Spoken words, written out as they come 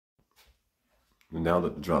And now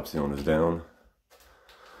that the drop ceiling is down,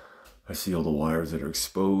 I see all the wires that are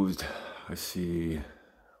exposed. I see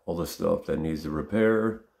all the stuff that needs to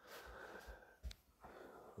repair.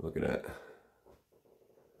 Look at that.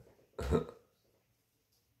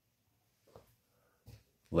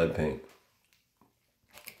 Lead paint.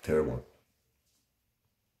 Terrible.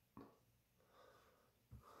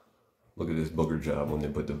 Look at this booger job when they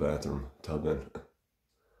put the bathroom tub in.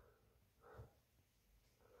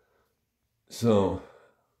 So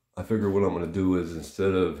I figure what I'm going to do is,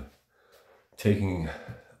 instead of taking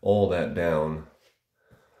all that down,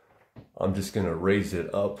 I'm just going to raise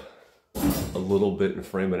it up a little bit and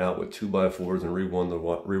frame it out with 2x4s and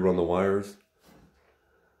rerun the wires.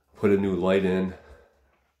 Put a new light in,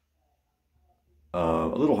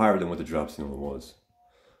 a little higher than what the drop ceiling was.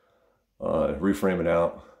 Reframe it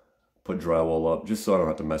out, put drywall up, just so I don't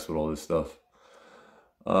have to mess with all this stuff.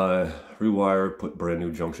 Rewire, put brand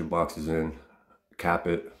new junction boxes in, cap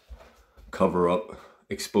it, cover up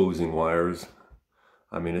exposing wires.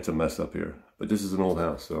 I mean, it's a mess up here, but this is an old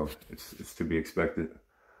house, so it's to be expected.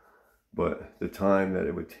 But the time that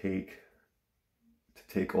it would take to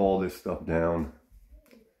take all this stuff down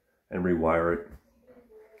and rewire it,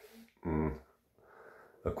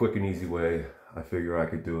 a quick and easy way I figure I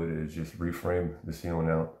could do it is just reframe the ceiling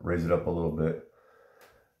out, raise it up a little bit,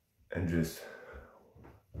 and just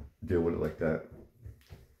deal with it like that.